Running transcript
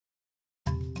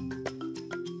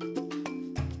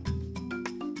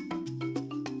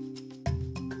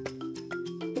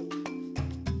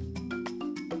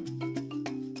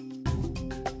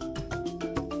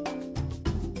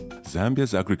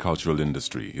Zambia's agricultural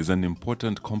industry is an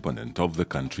important component of the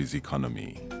country's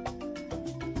economy.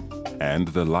 And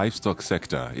the livestock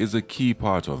sector is a key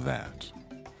part of that.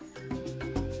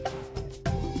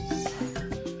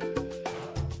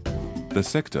 The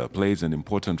sector plays an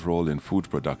important role in food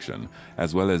production,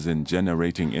 as well as in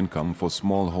generating income for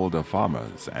smallholder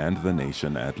farmers and the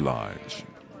nation at large.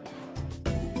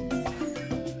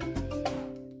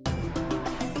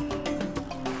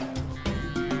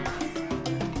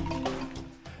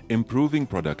 Improving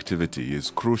productivity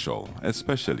is crucial,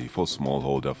 especially for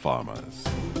smallholder farmers.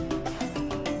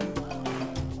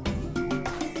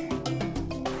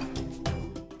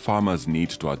 Farmers need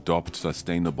to adopt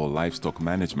sustainable livestock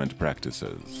management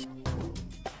practices.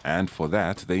 And for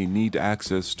that, they need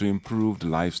access to improved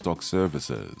livestock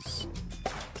services.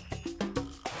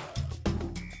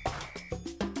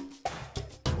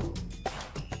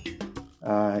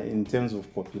 In terms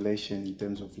of population, in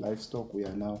terms of livestock, we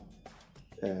are now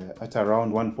at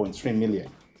around 1.3 million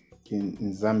in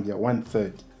Zambia.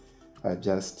 1/3 are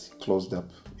just closed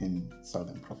up in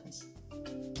southern province.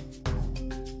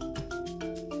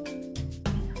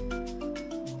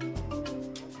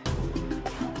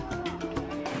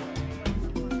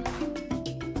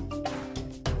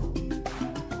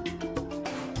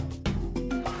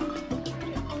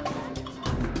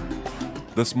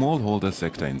 The smallholder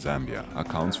sector in Zambia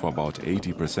accounts for about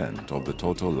 80% of the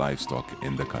total livestock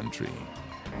in the country.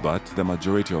 But the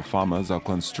majority of farmers are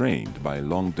constrained by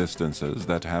long distances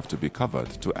that have to be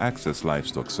covered to access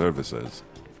livestock services,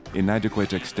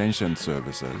 inadequate extension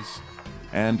services,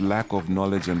 and lack of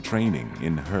knowledge and training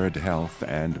in herd health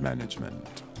and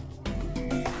management.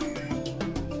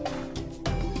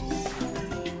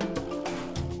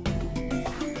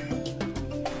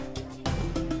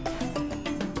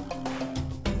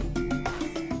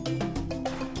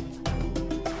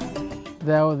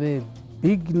 There was a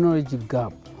big knowledge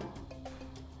gap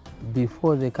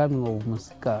before the coming of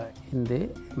Musika in the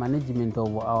management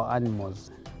of our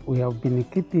animals. We have been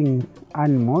keeping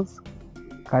animals,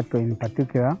 cattle in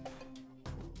particular,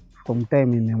 from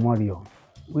time immemorial.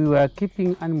 We were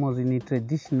keeping animals in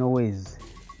traditional ways,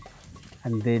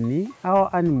 and then our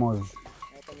animals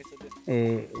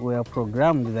were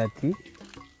programmed that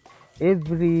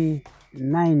every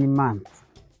 9 months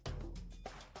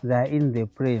they are in the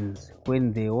plains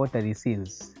when the water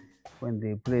recedes. When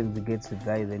the plains gets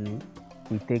dry, then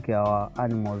we take our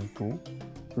animals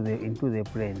into the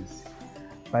plains.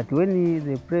 But when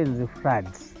the plains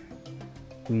floods,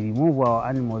 we remove our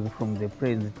animals from the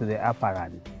plains to the upper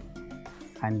land.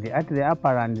 And at the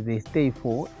upper land, they stay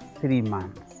for 3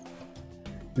 months.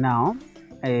 Now,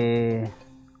 in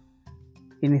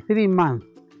 3 months,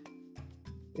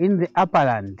 in the upper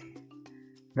land,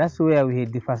 that's where we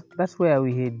had the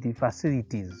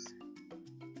facilities,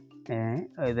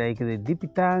 like the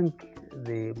deep tank,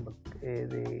 the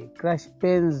crash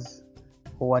pens,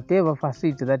 or whatever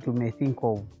facility that you may think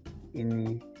of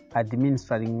in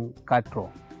administering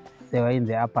cattle. They were in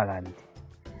the upper land.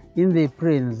 In the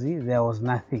plains, there was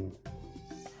nothing,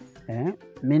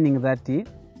 meaning that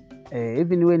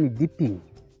even when dipping,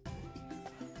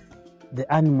 the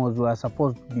animals were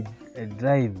supposed to be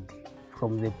driven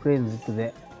from the plains to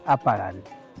the upper land,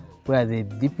 where the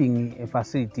dipping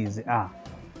facilities are.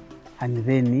 And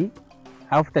then,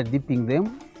 after dipping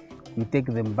them, you take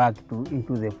them back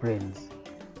into the plains.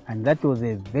 And that was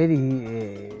a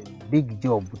very big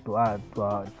job to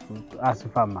us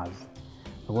farmers.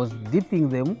 Because dipping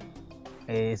them,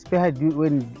 especially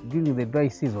during the dry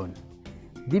season,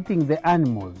 dipping the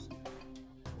animals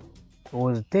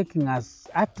was taking us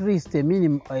at least a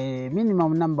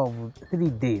minimum number of 3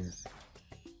 days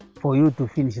for you to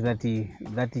finish that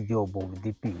job of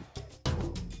dipping.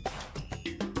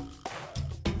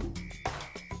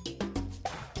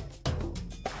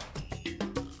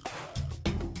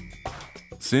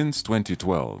 Since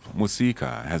 2012,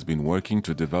 Musika has been working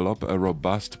to develop a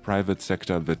robust private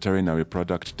sector veterinary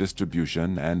product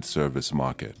distribution and service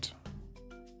market.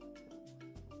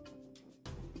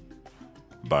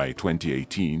 By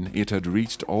 2018, it had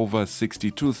reached over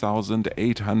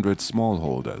 62,800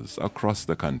 smallholders across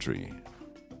the country.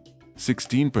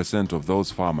 16% of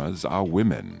those farmers are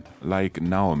women, like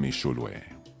Naomi Shulwe.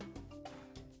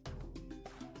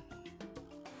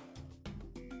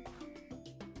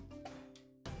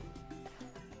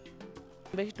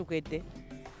 Tukwete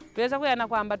tuweza kuyana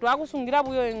kwamba twakusungira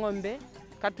buyo ng'ombe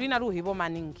katwina ruhibo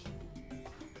maningi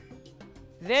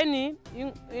then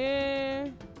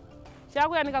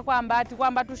chakuyanika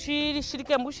kwamba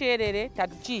tushirike mbusherere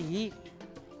tatuchihi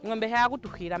ng'ombe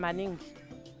hakutukhira maningi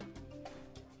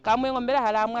kamwe ng'ombe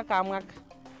halamwa kamwaka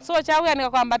so chakuyanika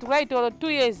kwamba tukaitolo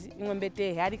 2 years ing'ombe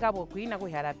tehe alikapo kuina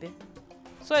kuharape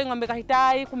so ing'ombe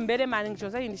kahitai kumbere mani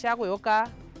chose indi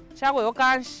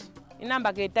shakuyokanshi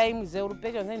inamba ke time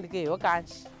zeurupe chose indi ke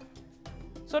yokanshi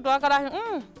so twakala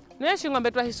neshi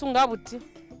ing'ombe twahisunga buti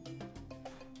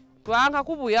twanga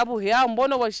kubuya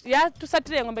mbono ya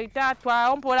tusatire ng'ombe itatu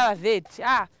twaompola baveti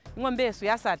ing'ombe yesu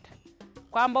yasata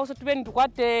kwamba uso tubeni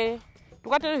tukwate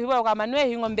hibo kwa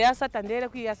manwe ing'ombe yasata ndere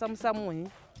kwiyasa musamuhi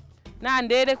na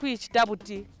ndere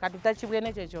kwichitabuti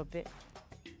katutachibwene chechope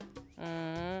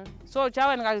so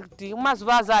chawe ngati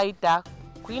umazuva zaita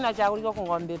kuina chakuliko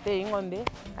kung'ombe pe ing'ombe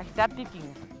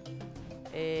akitapikinga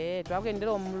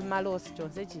twakendera malosi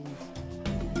chonse chinji.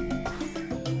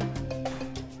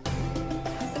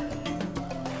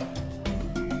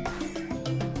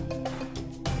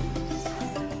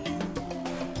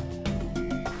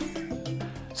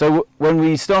 So when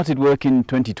we started work in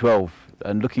 2012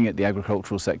 and looking at the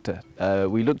agricultural sector,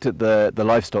 we looked at the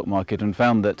livestock market and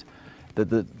found that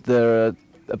there are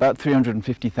about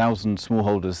 350,000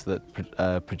 smallholders that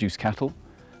produce cattle,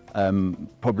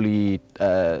 probably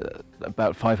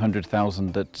about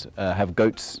 500,000 that have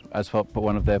goats as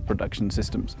one of their production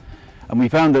systems. And we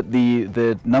found that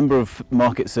the number of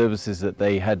market services that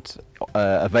they had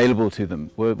available to them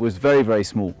was very, very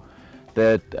small.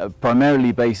 They're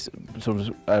primarily based,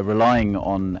 relying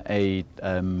on an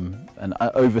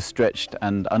overstretched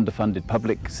and underfunded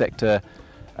public sector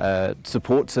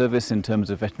support service in terms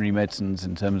of veterinary medicines,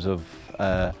 in terms of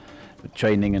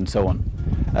training and so on.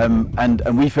 And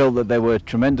we felt that there were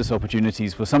tremendous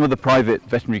opportunities for some of the private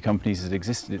veterinary companies that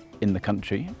existed in the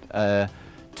country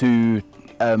to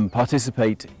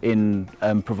participate in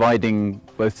providing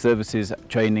both services,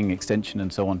 training, extension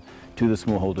and so on to the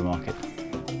smallholder market.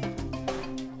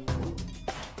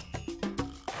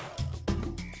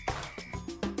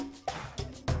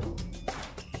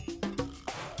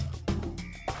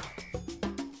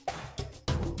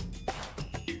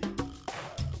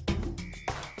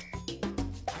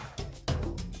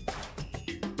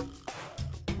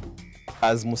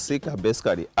 As Musika,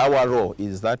 basically, our role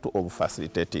is that of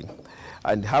facilitating.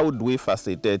 And how do we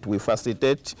facilitate? We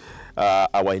facilitate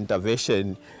our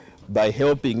intervention by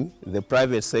helping the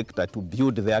private sector to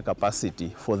build their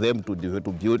capacity for them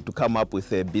to come up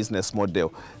with a business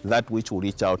model that which will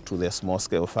reach out to the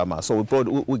small-scale farmers. So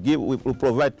we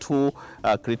provide two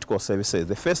critical services.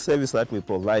 The first service that we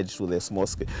provide to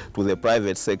the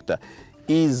private sector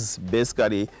is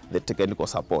basically the technical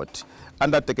support.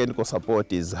 And that technical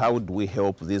support is how do we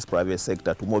help this private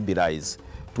sector to mobilize,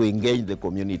 to engage the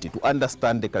community, to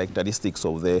understand the characteristics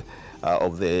of the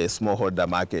smallholder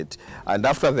market. And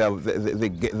after they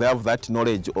have that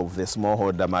knowledge of the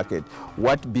smallholder market,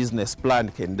 what business plan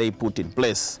can they put in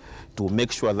place to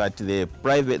make sure that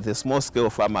the small-scale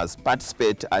farmers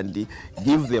participate and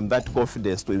give them that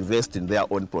confidence to invest in their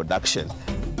own production.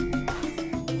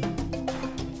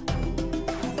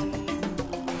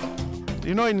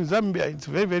 You know, in Zambia, it's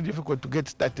very, very difficult to get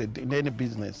started in any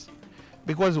business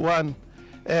because one,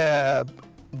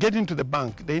 getting to the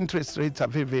bank, the interest rates are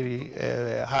very, very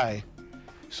high.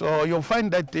 So you'll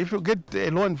find that if you get a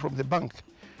loan from the bank,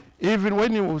 even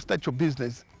when you start your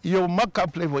business, your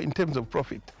markup level in terms of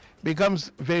profit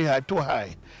becomes very high, too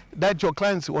high, that your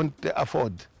clients won't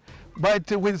afford.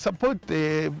 But with support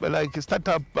like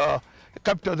startup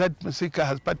capital that Musika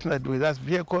has partnered with us,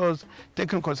 vehicles,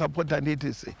 technical support and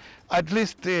etc. At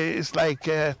least it's like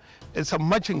it's a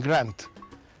matching grant.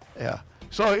 Yeah.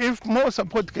 So if more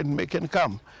support can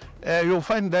come, you'll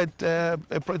find that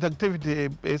productivity,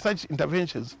 such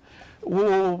interventions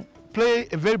will play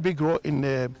a very big role in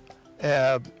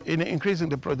increasing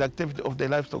the productivity of the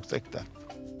livestock sector.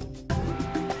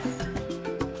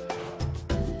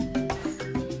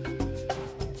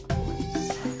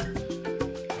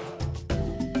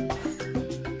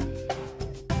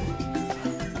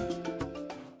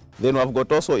 Then we've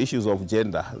got also issues of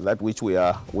gender, that which we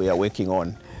are working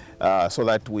on, so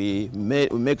that we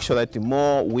make sure that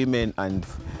more women and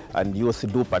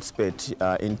youth do participate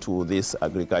into this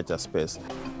agriculture space.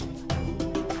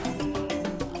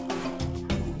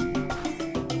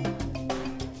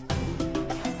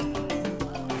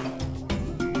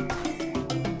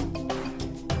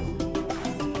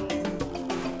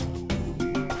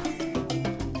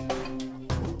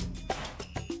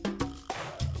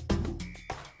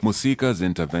 Musika's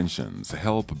interventions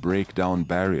help break down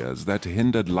barriers that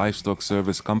hindered livestock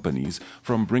service companies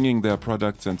from bringing their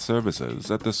products and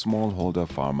services at the smallholder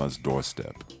farmer's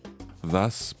doorstep,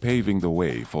 thus paving the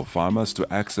way for farmers to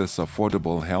access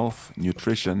affordable health,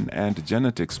 nutrition, and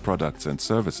genetics products and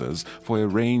services for a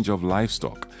range of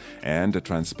livestock and a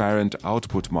transparent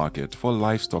output market for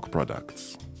livestock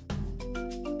products.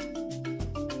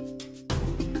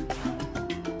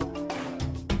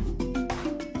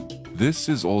 This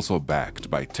is also backed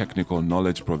by technical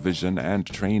knowledge provision and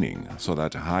training so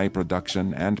that high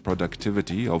production and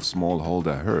productivity of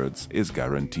smallholder herds is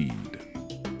guaranteed.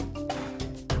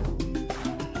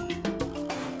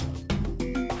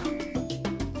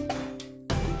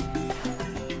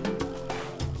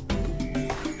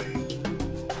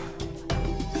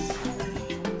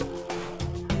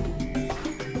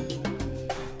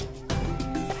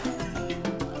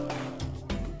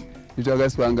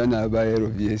 Nitwagaswanga n'aba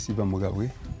LVS bamugabwe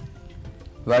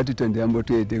batutondera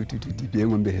mbotwete kuti tudibye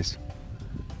ng'ombe heso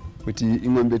kuti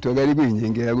ing'ombe twagali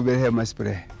kuinyengera kubereha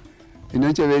amaspray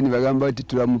inoncho beni bagamba kuti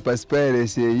turamupa spray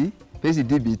sei pesi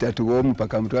dibi itatu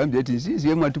mpaka mutwambye ati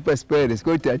sisi mwatupa spray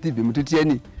sikoti atibi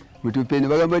mututieni mutupeni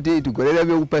bagamba ati tugorera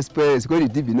byo kupa spray sikoti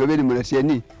dibi nobeni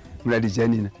mulasieni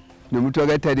muladijanina no mutwa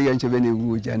gatariga ncho beni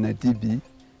kujana dibi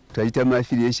twaita ma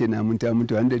affiliation na muntu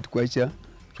 100 kwacha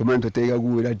Kama tutaiga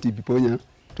kuwira tipi ponya,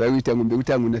 tuwawita ngombe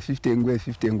utangu na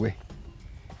 50 ngwe.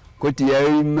 Koti ya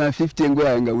ima 50 ngwe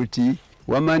anga uti,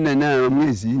 wamana na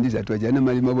mwezi, ndiza tuwajana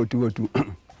malima botu.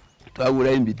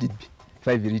 Tuwawura imbi tipi,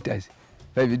 5 liters.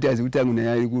 5 liters utangu na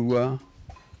ya igurwa,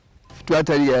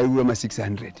 tuwatari ya igurwa ma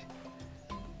 600.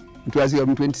 Tuwasiga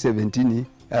mu 2017,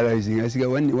 arising, asiga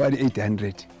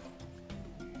 800.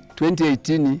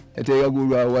 2018, ataiga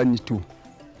gurwa 1-2,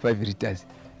 5 liters.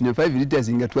 Na 5 liters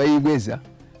inga tuwaigweza,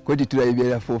 koti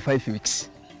tulaibera for 5 weeks.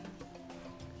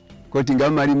 Koti nga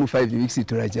mali mu 5 weeks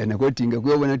tulajana. Koti nga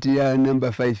kuyobona tiya number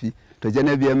 5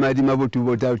 tulajana bya mali mabotu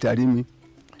bota utalimi.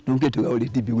 Nunke tugaule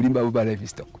tipi kulimba buba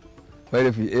livestock.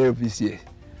 Wale fi LPCA.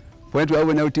 Point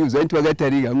wabona uti uzo ntu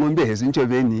agatariga ngombe hezo ncho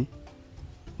beni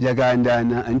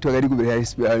yagandana antu agali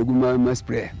kubera guma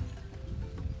spray.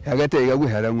 Agatariga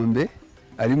guhara ngombe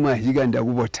alimu ahiganda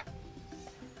kubota.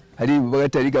 Hari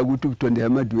bagatariga gututonde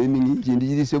amadweming jindi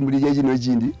jiriso muri yejino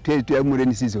jindi twetu ya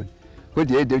mureni season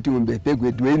kodi yede uti ngombe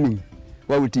pegwe dweming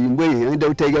wabuti imbwe enda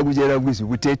utaiga kujera bwizu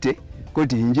butete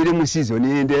kodi injire mu season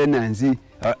ende nanzi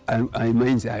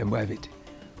aimainza ayambavete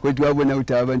kodi wabona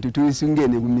uti abantu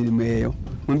tuisungene kumilimo eyo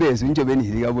ngombe yeso ncho beni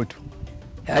hiriga botu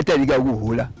hata liga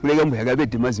guhula kulega mbu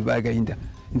yagabete mazubaga inda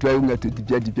ntwayunga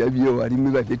tudipya byo ali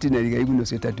mu veterinary gaiguno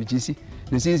setatu chisi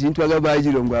nesizi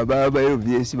ntwagabajiro ngo ababa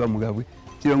LVS bamugabwe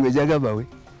Chilongwe jagabawe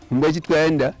mbwe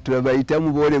chitwaenda turabaita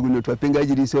mubole guno twapenga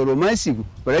jirisoro masiku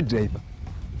para driver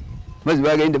mazi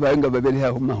bagaenda banga babere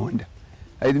ha mahonda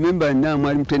I remember na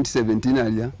mwali mu 2017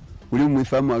 alya uli mu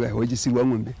farm aga hojisigwa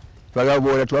ngombe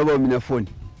bagabora twaba mina phone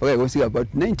bagayosiga about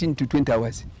 19 to 20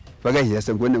 hours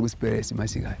bagahiyasa ngone ku spares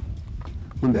masiga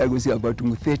ngombe agosiga about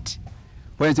 30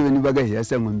 wanse beni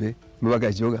bagahiyasa ngombe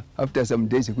mbagajoga after some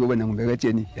days kubona ngombe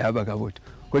gacheni yaba kaboto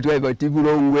Koti waibati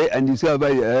bulongwe andiswa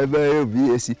aba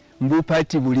VS mbu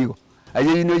party buliko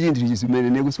aje lino jintu jisumene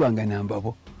ne kuswanga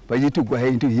nambabo bajitugwa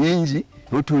hintu hinji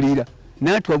notulira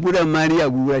natwabula mali ya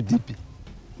gura dipi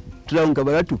tulaunga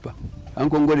baratupa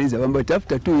ankongoleza bamba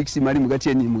after 2 weeks mali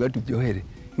mugacheni mugatubyohere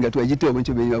ngatwajitobo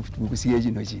ncho benya kusiye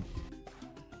jino jini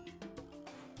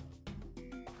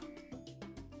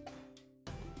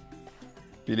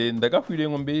Pile ndakafwile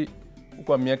ngombe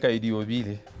kwa miaka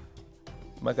iliyobile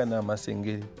maka na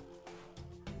masengeli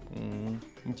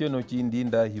mcheno chindi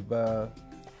ndahiba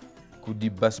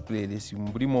kudiba spray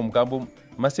simbulimo mkambo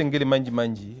masengeli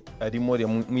manji alimori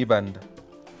mwibanda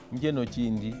mcheno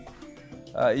chindi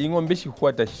ingombe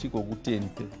shikwata shiko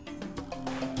kutente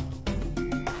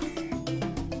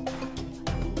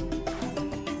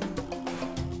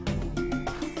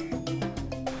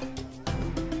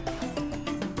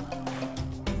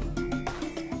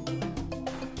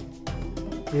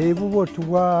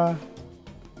bubotu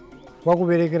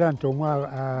wakuberekera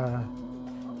ntomwa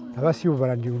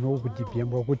abasibala ndi uno okudipya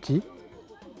mbo kuti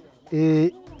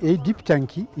deep tank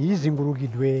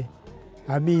izingurugidwe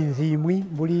aminzi imwi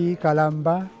buli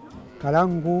kalamba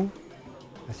kalangu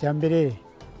asyambere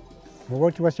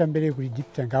muboti wasyambere kuli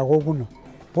deep tank akokuno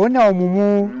pona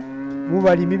omumu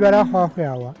mubali mibara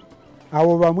hwawe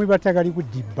awo bamwe batagali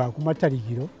kudibba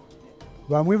kumatalikiro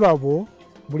bamwe babo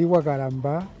buli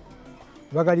wakalamba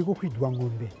bagali kukwidwa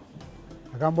ngombe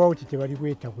akamba uti tebali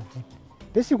kweta kuti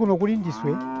besi kuno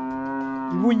kulindiswe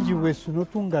ibunji wesu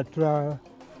notunga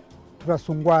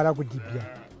turasungwara kudibya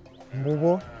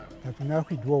mbubo natuna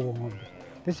kwidwa ngombe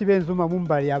besi benzuma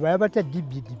mumbali abata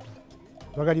dibi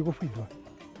bagali kukwidwa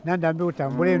nandambe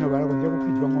utambule no balakonje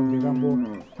kukwidwa ngombe kambo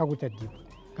akutadibwa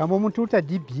kambo muntu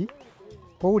utadibi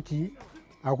pouti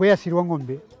akweyasirwa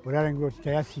ngombe olalangiro kuti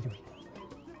tayasirwe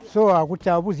so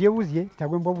akutabuzie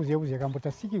tagwembo buzie kambo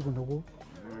tasiki kuno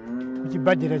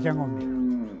kuchibadira cha ngombe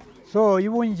so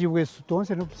ibunji bwesu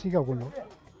tonse nokusika kuno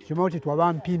chima kuti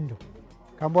twaba mpindo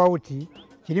kambo auti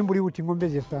chilimbuli kuti ngombe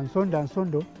zesu ansonda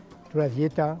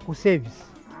turazieta ku service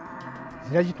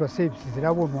zirachitwa service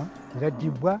zirabonwa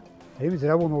ziradibwa ari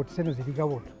zirabonwa kuti seno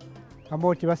ziligaboto amba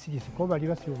kuti basigisi ko bali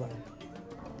basiyobala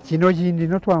kino jindi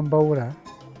notwambaura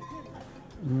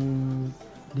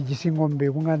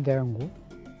dijisingombe kunganda yangu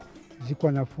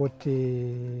zikwa na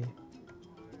 45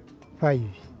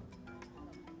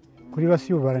 kuri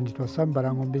basiyobala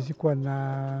nditosambala ngombe zikwa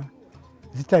na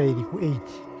zitareli ku 8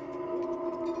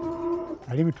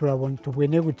 alimi turabona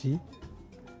tubwene kuti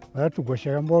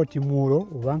baratugoshaga mbo kuti muro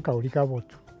ubanka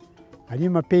ulikaboto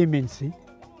alima payments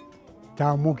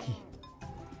tamuki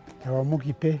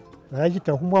tawamuki pe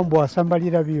barajita kumbwa mbo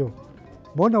asambalira biyo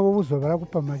mbona bobuzo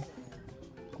barakupa mali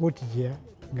kuti je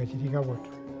ngachirikaboto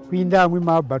kwinda amwe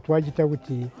maba twajita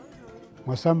kuti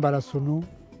mwasambala sunu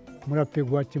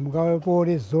murapegwa ati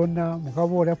mugabore zona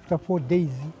mugabore after 4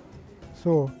 days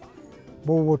so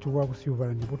bobo tuwa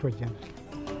kusiyubala ndipo twajana.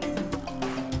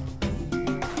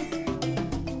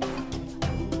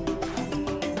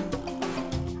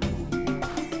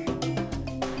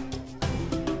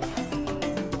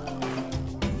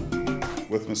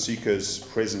 With Masika's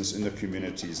presence in the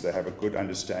communities, they have a good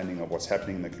understanding of what's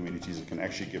happening in the communities and can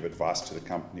actually give advice to the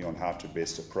company on how to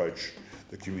best approach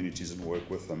the communities and work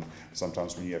with them,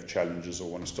 sometimes when you have challenges or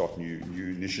want to start new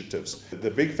initiatives. The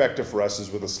big factor for us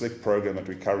is with the SLIC program that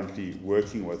we're currently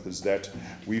working with is that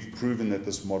we've proven that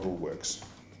this model works.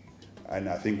 And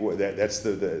I think that's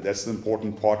the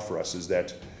important part for us, is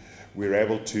that we're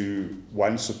able to,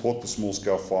 one, support the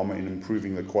small-scale farmer in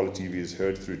improving the quality of his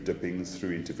herd through dipping,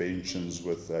 through interventions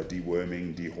with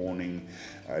deworming, dehorning,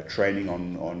 training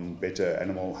on better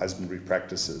animal husbandry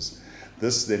practices.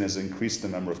 This then has increased the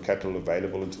number of cattle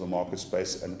available into the market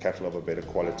space and cattle of a better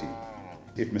quality.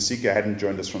 If Masika hadn't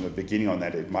joined us from the beginning on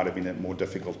that, it might have been more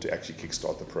difficult to actually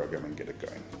kickstart the program and get it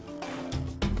going.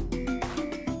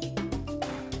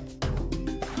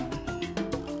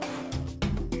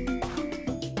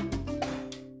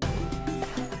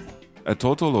 A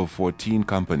total of 14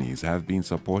 companies have been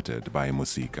supported by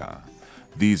Masika.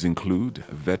 These include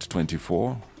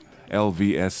Vet24,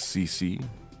 LVSCC,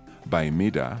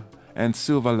 Bimida, and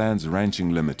Silverlands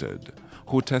Ranching Limited,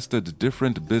 who tested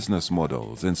different business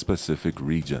models in specific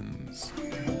regions.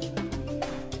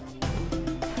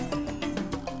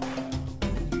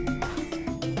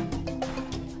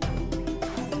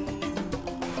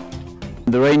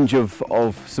 The range of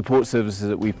support services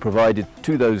that we've provided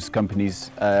to those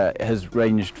companies has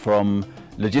ranged from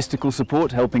logistical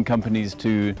support, helping companies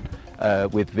to,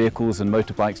 with vehicles and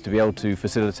motorbikes, to be able to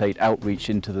facilitate outreach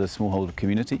into the smallholder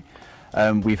community.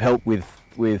 We've helped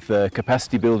with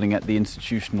capacity building at the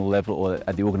institutional level or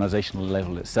at the organisational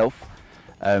level itself.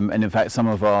 And in fact, some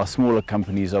of our smaller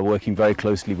companies are working very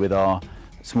closely with our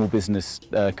small business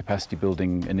capacity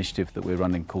building initiative that we're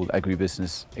running called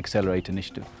Agribusiness Accelerate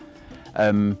Initiative.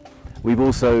 We've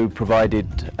also provided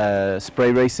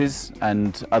spray races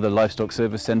and other livestock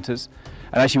service centres.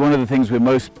 And actually one of the things we're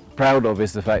most proud of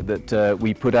is the fact that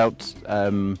we put out,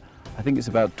 I think it's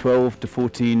about 12 to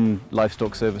 14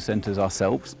 livestock service centres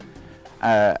ourselves.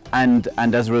 And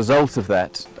as a result of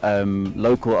that,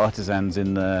 local artisans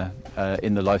in the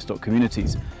livestock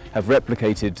communities have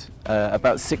replicated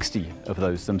about 60 of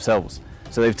those themselves.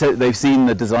 So they've seen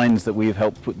the designs that we've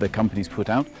helped the companies put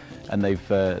out, and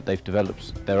they've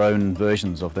developed their own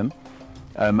versions of them.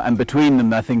 And between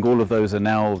them, I think all of those are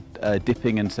now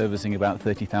dipping and servicing about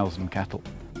 30,000 cattle.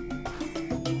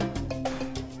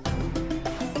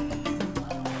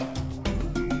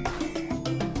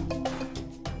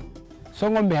 So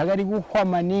ngombe hagari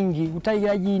kuhwama ningi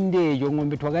utagira jindeyo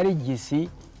ngombe twagari jisi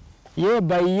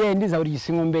yeba iye ndiza uri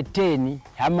jisi ngombe 10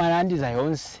 hamara ndiza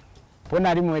yonse pona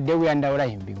ari mwede wiyanda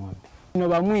urahimbi ngombe no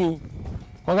bamwi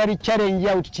kwagari challenge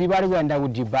ya utibari wiyanda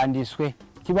kudibandiswe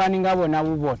kibani ngabo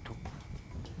nabuboto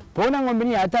pona ngombe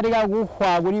ni atariga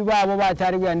guhwa guri babo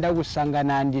batari wiyanda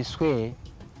gusangana ndiswe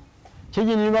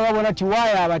kiji ni bagabona ati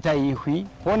waya abatayihwi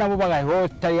pona bo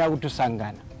bagahota ya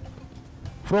kutusangana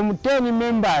from 10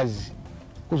 members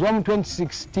kuzwa mu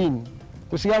 2016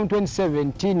 kusiga mu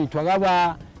 2017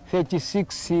 twagaba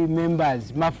 36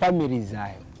 members ma families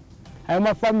ayo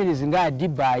ma families nga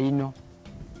diba ino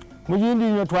mujindi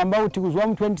nyo twamba uti kuzwa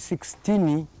mu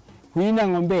 2016 kuina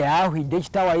ngombe yaho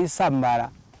idechitawa isambara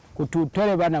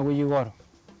kututole bana kuyigoro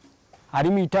ari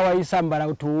mitawa isambara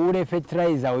kutuure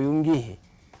fertilizer uyungihe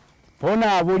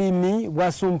pona abulimi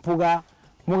bwasumpuga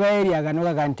muga area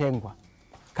ganoga kantengwa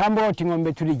kambo oti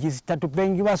ngombe tulijisi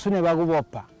tatupengi basune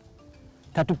bagubopa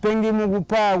tatupengi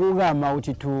mugupa kugama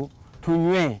uti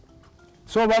tunywe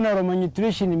so bana Roma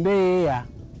nutrition mbe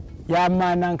ya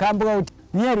mana kambo uti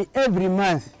nearly every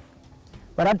month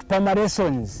baratu pama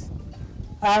lessons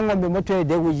angombe moto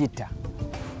ede kujita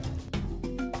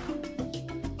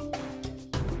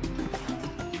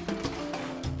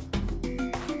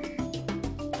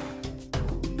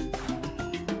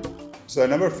So a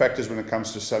number of factors when it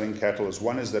comes to selling cattle is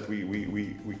one is that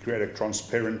we create a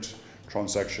transparent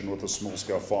transaction with a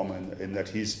small-scale farmer in that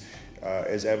he's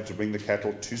is able to bring the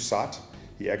cattle to site.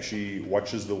 He actually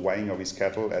watches the weighing of his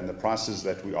cattle, and the prices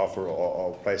that we offer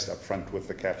are placed up front with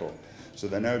the cattle. So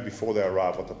they know before they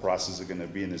arrive what the prices are going to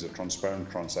be, and there's a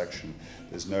transparent transaction.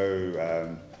 There's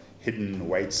no hidden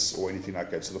weights or anything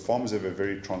like that. So the farmers have a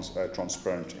very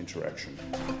transparent interaction.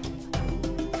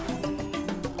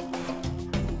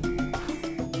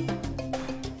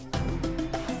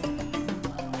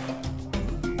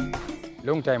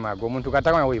 Long time ago, muntu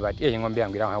katakana we but ng'ombe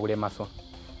yangu ila hakule maso.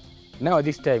 Now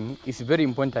this time it's very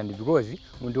important because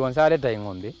muntu wansaleta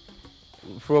ng'ombe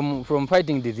from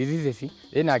fighting the diseases,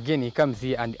 then again he comes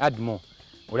here and add more.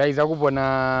 Ulaiza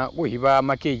kupona kuhiba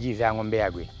makeji za ng'ombe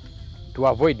yagwe to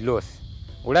avoid loss.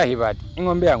 Ulahiba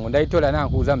ng'ombe yangu ndaitola na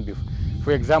ku Zambia.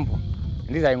 For example,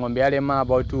 ndiza ng'ombe yale ma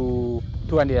about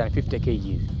 250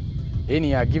 kgs. Then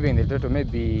you are given the total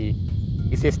maybe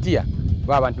it's a steer.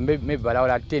 Baba maybe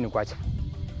balaola 10 kwacha.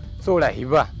 So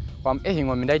ulahiba kwa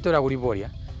ng'ombe ndaitola kuliboria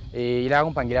ila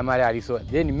kumpangira mali aliso.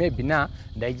 Then maybe na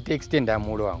ndaite extend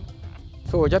amulo wangu.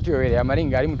 So jatuwele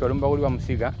amalinga ali mutolomba kuli wa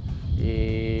musiga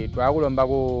twakulomba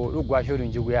ku lugwasho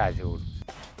lunjugu yaze ulu.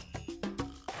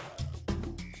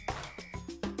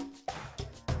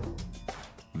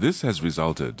 This has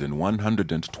resulted in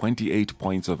 128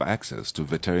 points of access to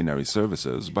veterinary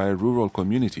services by rural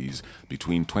communities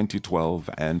between 2012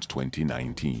 and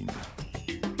 2019.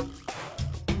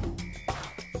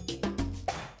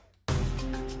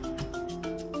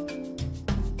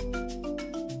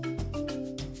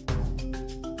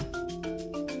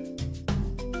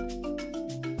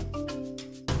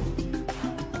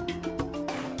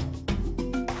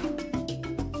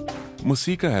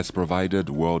 Musika has provided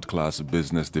world-class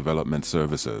business development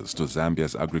services to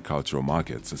Zambia's agricultural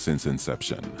markets since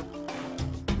inception.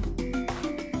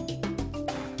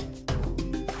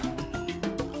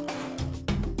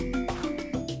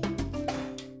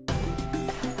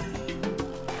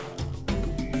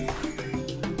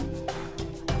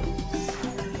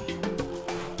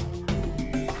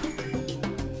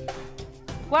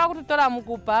 Kwa kututola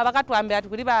mukupa bakatwambira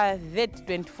tukuli ba vet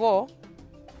 24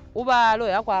 uba lo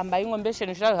yakwamba ing'ombe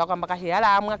shenu shalo yakwamba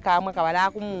kahiyala amwe kamwe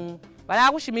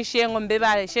bala kushimishe ng'ombe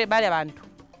bale abantu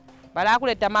bala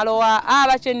kuleta malowa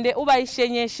abachende uba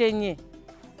ishenye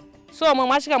so mwe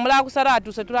mwashika mula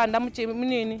kusaratu se tulanda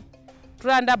munini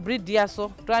tulanda breed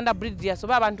yaso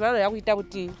ba abantu balo yakuita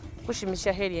kuti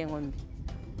kushimisha heri eng'ombe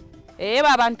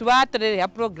abantu baterere ya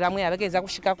program yabekeza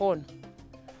kushika kona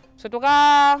so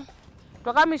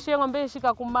tukamishe ng'ombe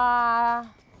shika kuma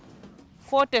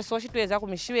 40 so chitweza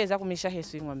kumisha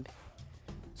hesu ing'ombe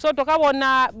so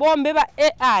tokabona bombe ba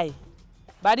AI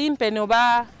bali mpeno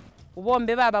ba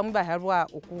ubombe baba mubaharwa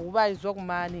ukubalizwa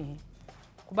kumani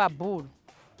kuba bulu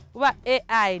uba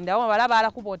AI ndawo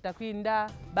balabala kubota kwinda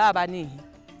baba nihi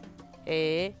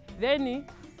then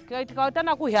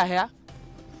kaitana kuhyahya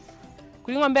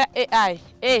kuling'ombe AI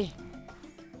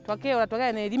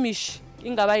twakea ne limish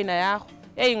ingabaina yaho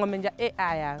ing'ombe nja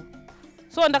AI yaho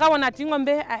so ndakabona ati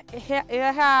ng'ombe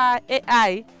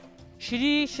AI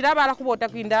shirabala kubota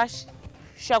kwinda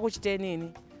shakuchite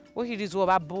nini uhirizwa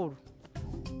babulu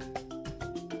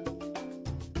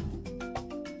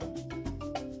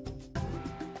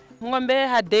ng'ombe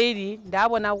ha daily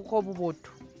ndabona kuko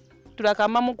bubotu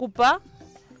tulakama mukupa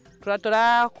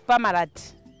tulatola kupa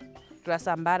marati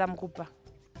tulasambara mukupa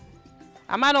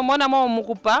amano mona mo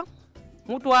mukupa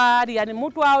mutu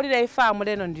awulira ifamu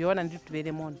leno ndiona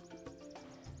nditubere mono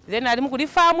then ali mukuli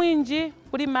famu inji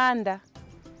kuli manda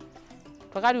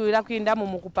twakaliwira kwinda mu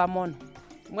mukupa mono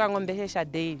mbwa ng'ombe hesha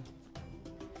daily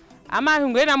ama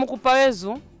ngwena mukupa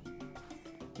wezu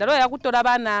ndalo yakutola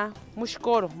bana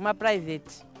mushikolo ma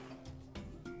private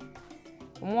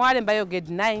umwale mbayo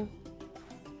grade 9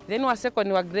 then wa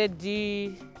second wa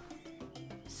grade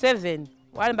 7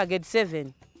 wale mba grade 7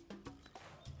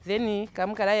 then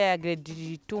kamukala ya grade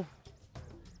 2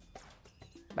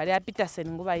 bali apita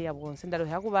sen nguba ya bonse ndalo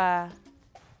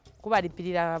kuba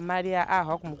lipilira maria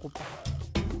aho kumukupa.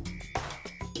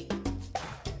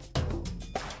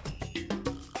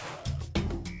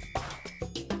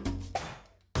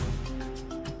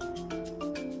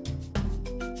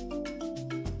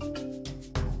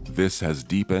 This has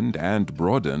deepened and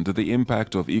broadened the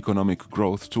impact of economic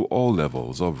growth to all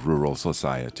levels of rural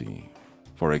society.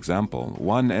 For example,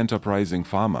 one enterprising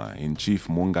farmer in Chief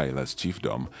Mungaila's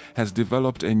chiefdom has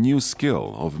developed a new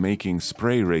skill of making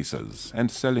spray racers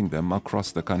and selling them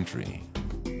across the country.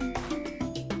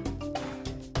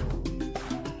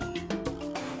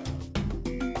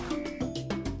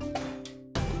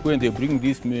 When they bring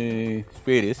these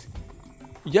sprays,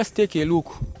 You just take a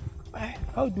look.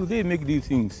 How do they make these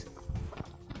things?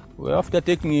 Well, after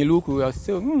taking a look, we are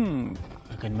saying,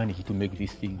 I can manage to make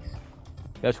these things.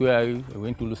 That's where I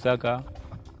went to Lusaka.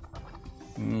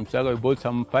 Lusaka, I bought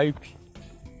some pipe.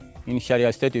 Initially,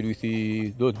 I started with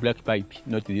those black pipe,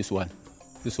 not this one.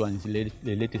 This one is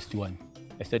the latest one.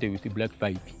 I started with the black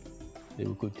pipe. They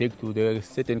could take to the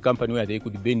certain company where they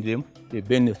could bend them. They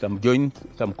bend some joints,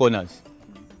 some corners.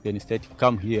 Then instead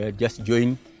come here, just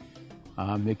join,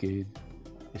 make a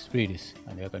sprays.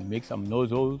 And I can make some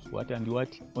nozzles, what and what,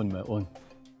 on my own.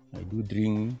 I do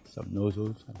drink some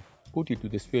nozzles and put it to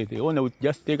the spray. The owner would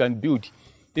just take and build.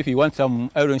 If he wants some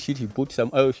iron sheet, he put some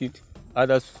iron sheet.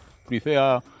 Others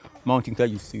prefer mounting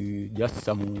charges, just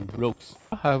some blocks.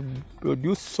 I have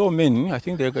produced so many, I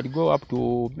think they could go up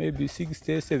to maybe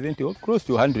 60, 70, or close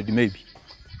to 100 maybe.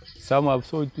 Some have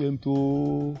sold them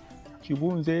to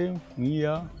Chibunze,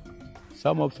 Nia.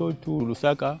 Some have sold to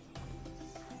Lusaka.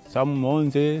 Some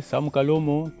Monze, some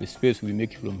Kalomo. The space we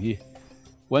make from here.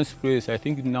 One space, I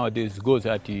think nowadays goes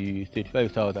at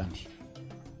 35,000.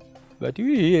 But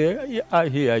here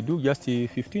I do just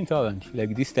 15,000,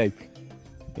 like this type.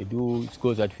 I do, it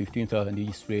goes at 15,000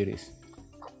 each spray race.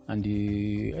 And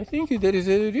I think there is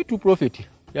a little profit,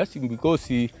 just because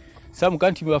some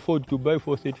can't afford to buy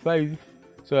for 35.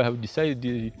 So I have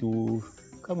decided to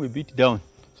come a bit down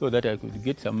so that I could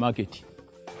get some market.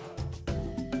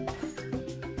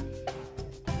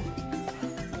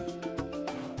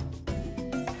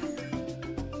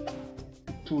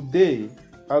 Today,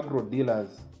 agro dealers,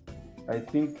 I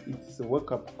think it's a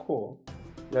wake-up call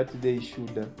that they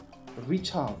should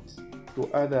reach out to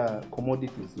other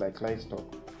commodities like livestock,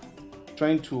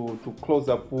 trying to close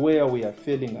up where we are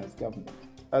failing as government.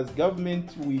 As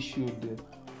government, we should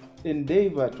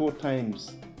endeavor at all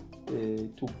times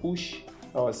to push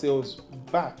ourselves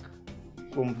back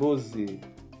from those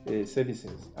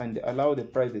services and allow the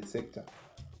private sector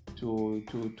to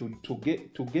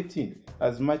get in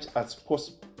as much as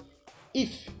possible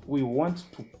if we want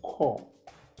to call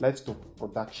livestock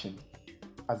production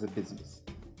as a business.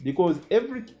 Because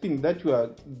everything that you are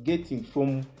getting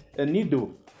from a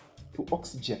needle to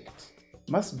oxyject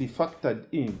must be factored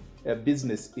in a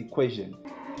business equation.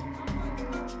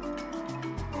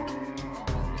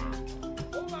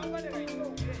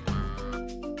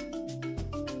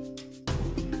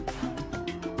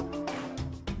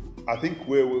 I think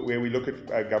where we look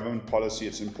at government policy,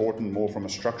 it's important more from a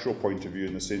structural point of view,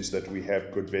 in the sense that we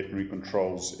have good veterinary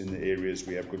controls in the areas,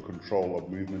 we have good control of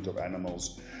movement of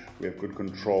animals, we have good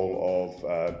control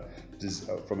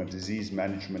of, from a disease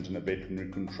management and a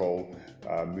veterinary control,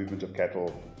 movement of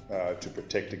cattle to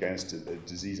protect against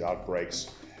disease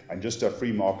outbreaks, and just a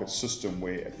free market system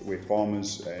where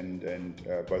farmers and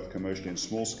both commercially and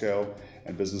small scale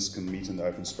and business can meet in the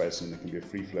open space, and there can be a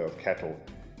free flow of cattle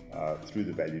through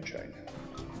the value chain.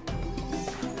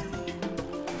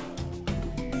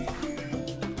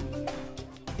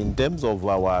 In terms of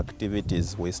our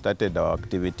activities, we started our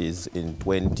activities in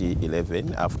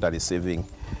 2011 after receiving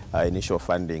initial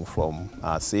funding from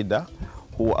CEDA,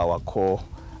 who are our core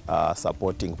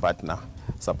supporting partner,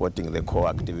 supporting the core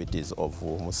activities of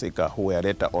Musika, who were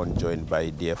later on joined by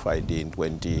DFID in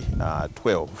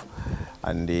 2012.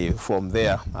 And from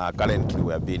there, currently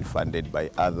we are being funded by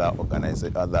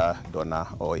other donor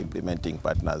or implementing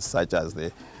partners, such as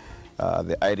the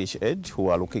Irish Edge, who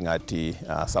are looking at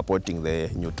supporting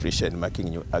the nutrition,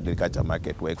 making agriculture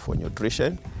market work for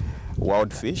nutrition.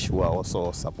 Wild Fish, who are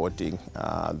also supporting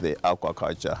the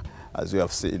aquaculture. As you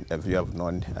have seen, if you have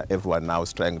known, everyone now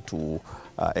is trying to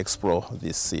explore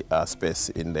this space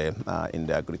in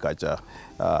the agriculture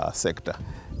sector.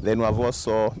 Then we have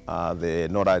also the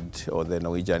NORAD, or the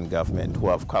Norwegian government, who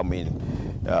have come in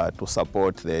to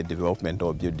support the development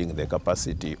or building the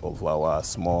capacity of our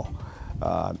small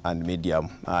and medium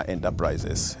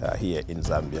enterprises here in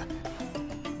Zambia.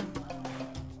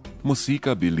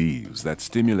 Musika believes that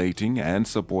stimulating and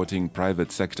supporting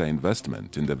private sector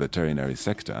investment in the veterinary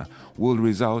sector will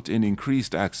result in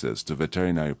increased access to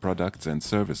veterinary products and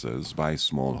services by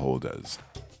smallholders.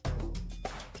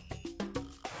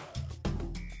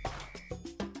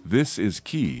 This is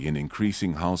key in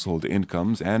increasing household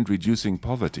incomes and reducing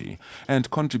poverty, and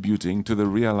contributing to the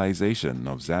realization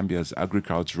of Zambia's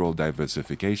agricultural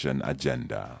diversification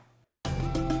agenda.